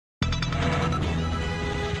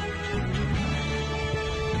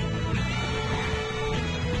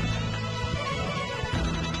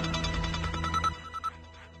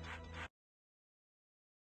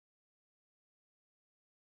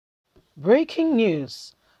Breaking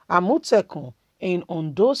news. Amotekun in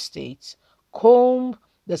Ondo State combed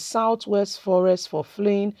the southwest forest for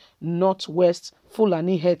fleeing northwest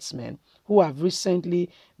Fulani herdsmen who have recently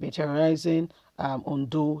been terrorizing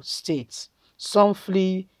Ondo State. Some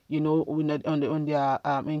flee, on their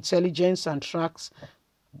intelligence and tracks.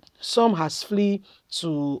 Some has flee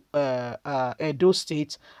to Edo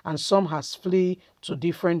State, and some has flee to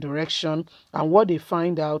different direction. And what they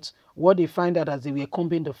find out as they were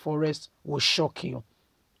combing the forest will shock you.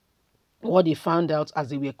 What they found out as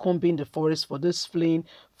they were combing the forest for this fleeing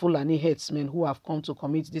Fulani herdsmen who have come to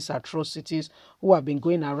commit these atrocities, who have been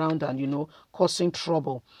going around and, causing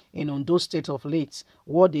trouble in Ondo State of late.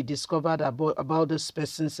 What they discovered about these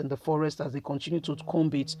persons in the forest as they continue to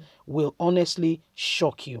comb it will honestly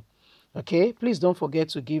shock you. Okay, please don't forget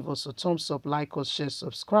to give us a thumbs up, like us, share,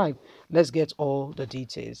 subscribe. Let's get all the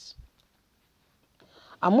details.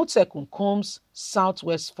 Amotekun combs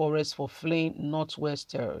southwest forest for fleeing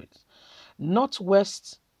northwest terrorists.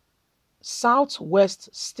 Southwest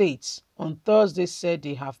states on Thursday said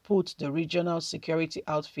they have put the regional security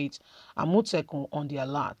outfit Amotekun on the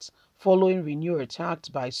alert following renewed attacks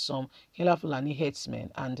by some Hila Fulani herdsmen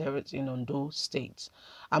and terrorists in Ondo State.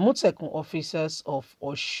 Amotekun officers of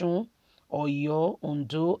Osun, Oyo,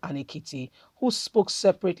 Ondo, and Ekiti, who spoke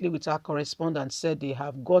separately with our correspondent, said they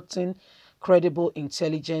have gotten credible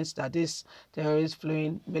intelligence that this terrorist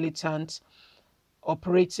fleeing militant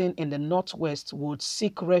operating in the northwest would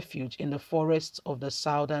seek refuge in the forests of the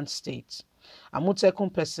southern states.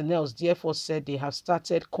 Amotekun personnel therefore said they have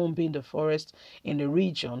started combing the forest in the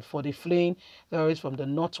region for the fleeing terrorists from the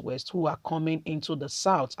northwest who are coming into the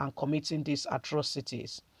south and committing these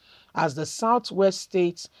atrocities. As the southwest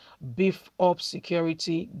states beef up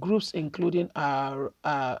security, groups including our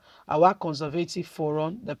Conservative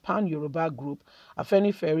Forum, the Pan-Yoruba Group,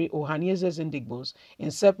 Afenifere, Ohaniezes Indigbos, in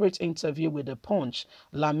separate interview with The Punch,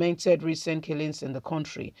 lamented recent killings in the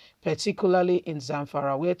country, particularly in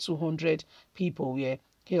Zamfara, where 200 people were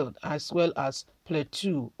killed, as well as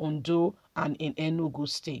Plateau, Ondo, and in Enugu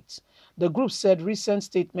states. The group said recent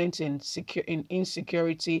statements in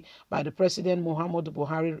insecurity by the President Muhammadu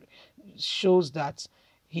Buhari shows that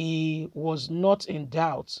he was not in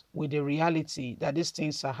doubt with the reality that these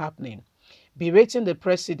things are happening. Berating the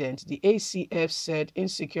president, the ACF said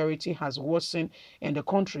insecurity has worsened in the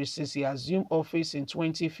country since he assumed office in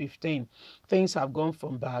 2015. Things have gone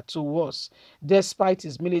from bad to worse. Despite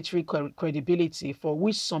his military credibility, for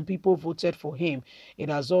which some people voted for him, it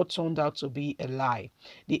has all turned out to be a lie.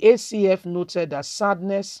 The ACF noted that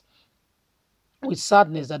sadness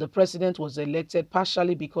that the president was elected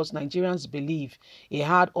partially because Nigerians believe he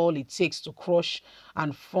had all it takes to crush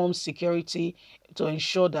and form security to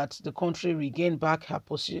ensure that the country regain back her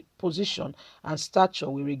position and stature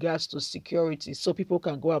with regards to security so people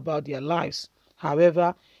can go about their lives.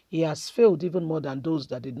 However, he has failed even more than those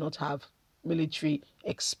that did not have military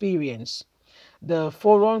experience. The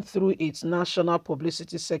forum, through its national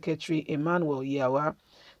publicity secretary, Emmanuel Yawa,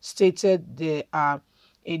 stated they are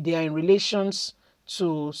in relations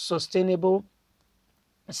to sustainable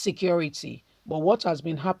security. But what has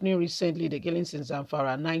been happening recently, the killings in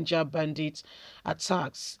Zamfara, Niger bandit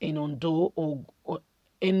attacks in Ondo,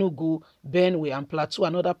 Enugu, Benue, and Plateau,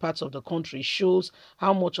 and other parts of the country, shows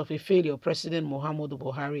how much of a failure President Muhammadu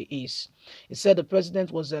Buhari is. He said the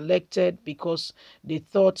president was elected because they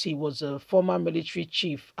thought he was a former military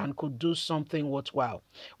chief and could do something worthwhile.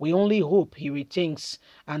 We only hope he rethinks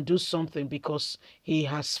and do something because he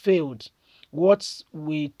has failed. What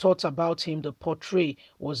we thought about him, the portray,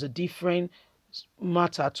 was a different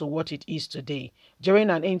matter to what it is today.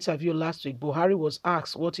 During an interview last week, Buhari was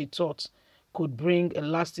asked what he thought could bring a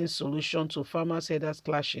lasting solution to farmers-herders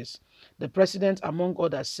clashes. The president, among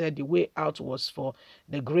others, said the way out was for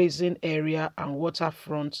the grazing area and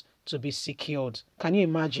waterfront to be secured. Can you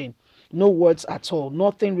imagine? No words at all.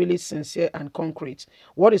 Nothing really sincere and concrete.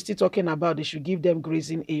 What is he talking about? They should give them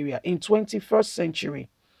grazing area. In 21st century,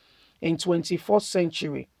 in 21st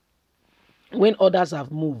century, when others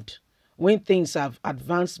have moved, when things have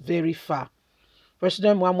advanced very far,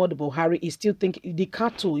 President Muhammadu Buhari is still thinking the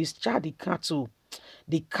cattle is the cattle.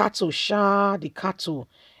 The cattle, how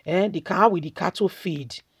will the cattle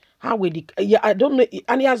feed? How will I don't know.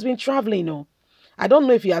 And he has been traveling, I don't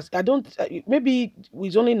know if he has, maybe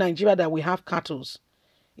it's only Nigeria that we have cattle.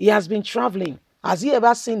 He has been traveling. Has he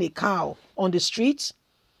ever seen a cow on the street?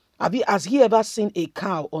 Has he ever seen a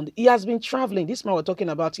cow he has been traveling. This man we're talking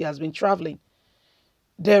about, he has been traveling.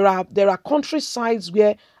 There are countrysides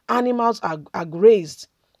where animals are grazed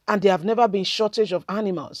and there have never been shortage of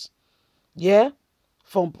animals. Yeah?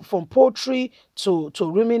 from poultry to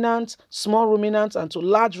ruminants, small ruminants, and to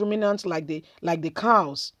large ruminants like the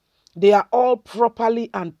cows. They are all properly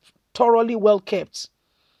and thoroughly well kept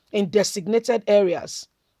in designated areas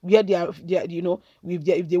where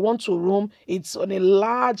if they want to roam, it's on a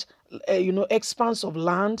large, expanse of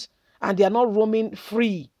land, and they are not roaming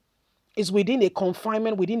free. It's within a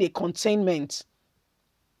confinement, within a containment.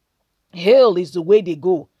 Hail is the way they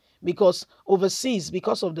go, because overseas,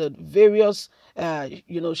 because of the various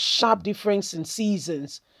sharp difference in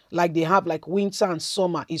seasons, like they have, like winter and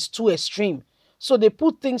summer is too extreme. So they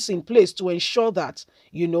put things in place to ensure that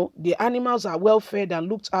the animals are well fed and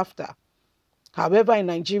looked after. However, in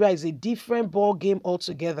Nigeria is a different ball game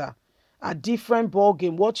altogether. A different ball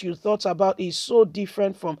game. What you thought about is so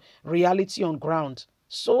different from reality on ground.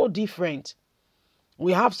 So different.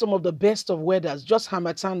 We have some of the best of weathers, just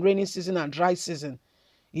Harmattan, rainy season and dry season.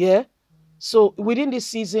 Yeah. So within this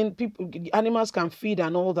season, animals can feed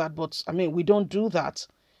and all that, but I mean, we don't do that.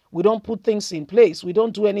 We don't put things in place. We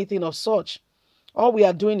don't do anything of such. All we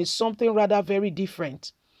are doing is something rather very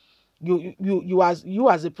different. You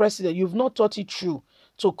as a president, you've not thought it through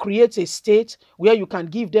to create a state where you can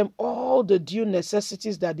give them all the due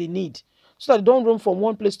necessities that they need, so that they don't roam from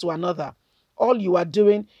one place to another. All you are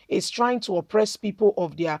doing is trying to oppress people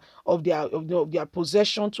of their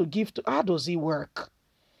possession to give to. How does it work?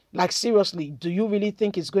 Like, seriously, do you really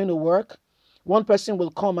think it's going to work? One person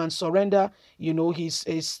will come and surrender,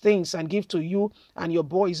 his things and give to you and your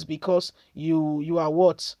boys because you are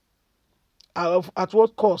what? At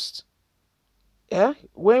what cost? Yeah,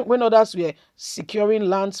 when others were securing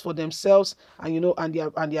lands for themselves and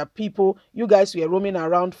and their people, you guys were roaming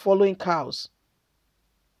around following cows.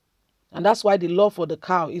 And that's why the love for the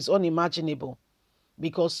cow is unimaginable,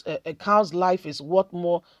 because a cow's life is worth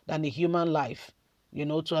more than a human life,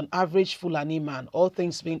 to an average Fulani man, all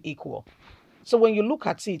things being equal. So when you look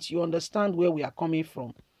at it, you understand where we are coming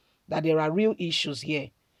from, that there are real issues here.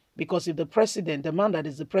 Because if the man that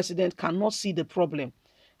is the president, cannot see the problem,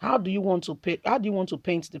 how do you want to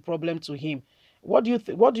paint the problem to him? What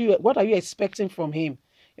are you expecting from him?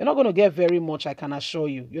 You're not going to get very much, I can assure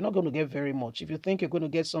you. You're not going to get very much. If you think you're going to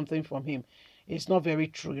get something from him, it's not very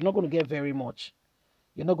true. You're not going to get very much.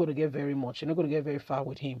 You're not going to get very much. You're not going to get very far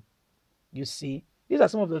with him. You see, these are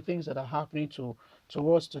some of the things that are happening to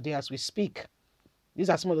us today as we speak. These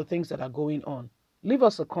are some of the things that are going on. Leave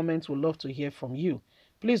us a comment. We'd love to hear from you.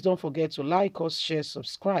 Please don't forget to like us, share,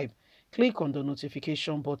 subscribe. Click on the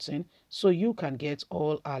notification button so you can get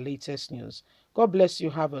all our latest news. God bless you.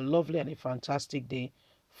 Have a lovely and a fantastic day.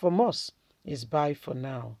 From us, it's bye for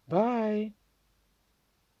now. Bye.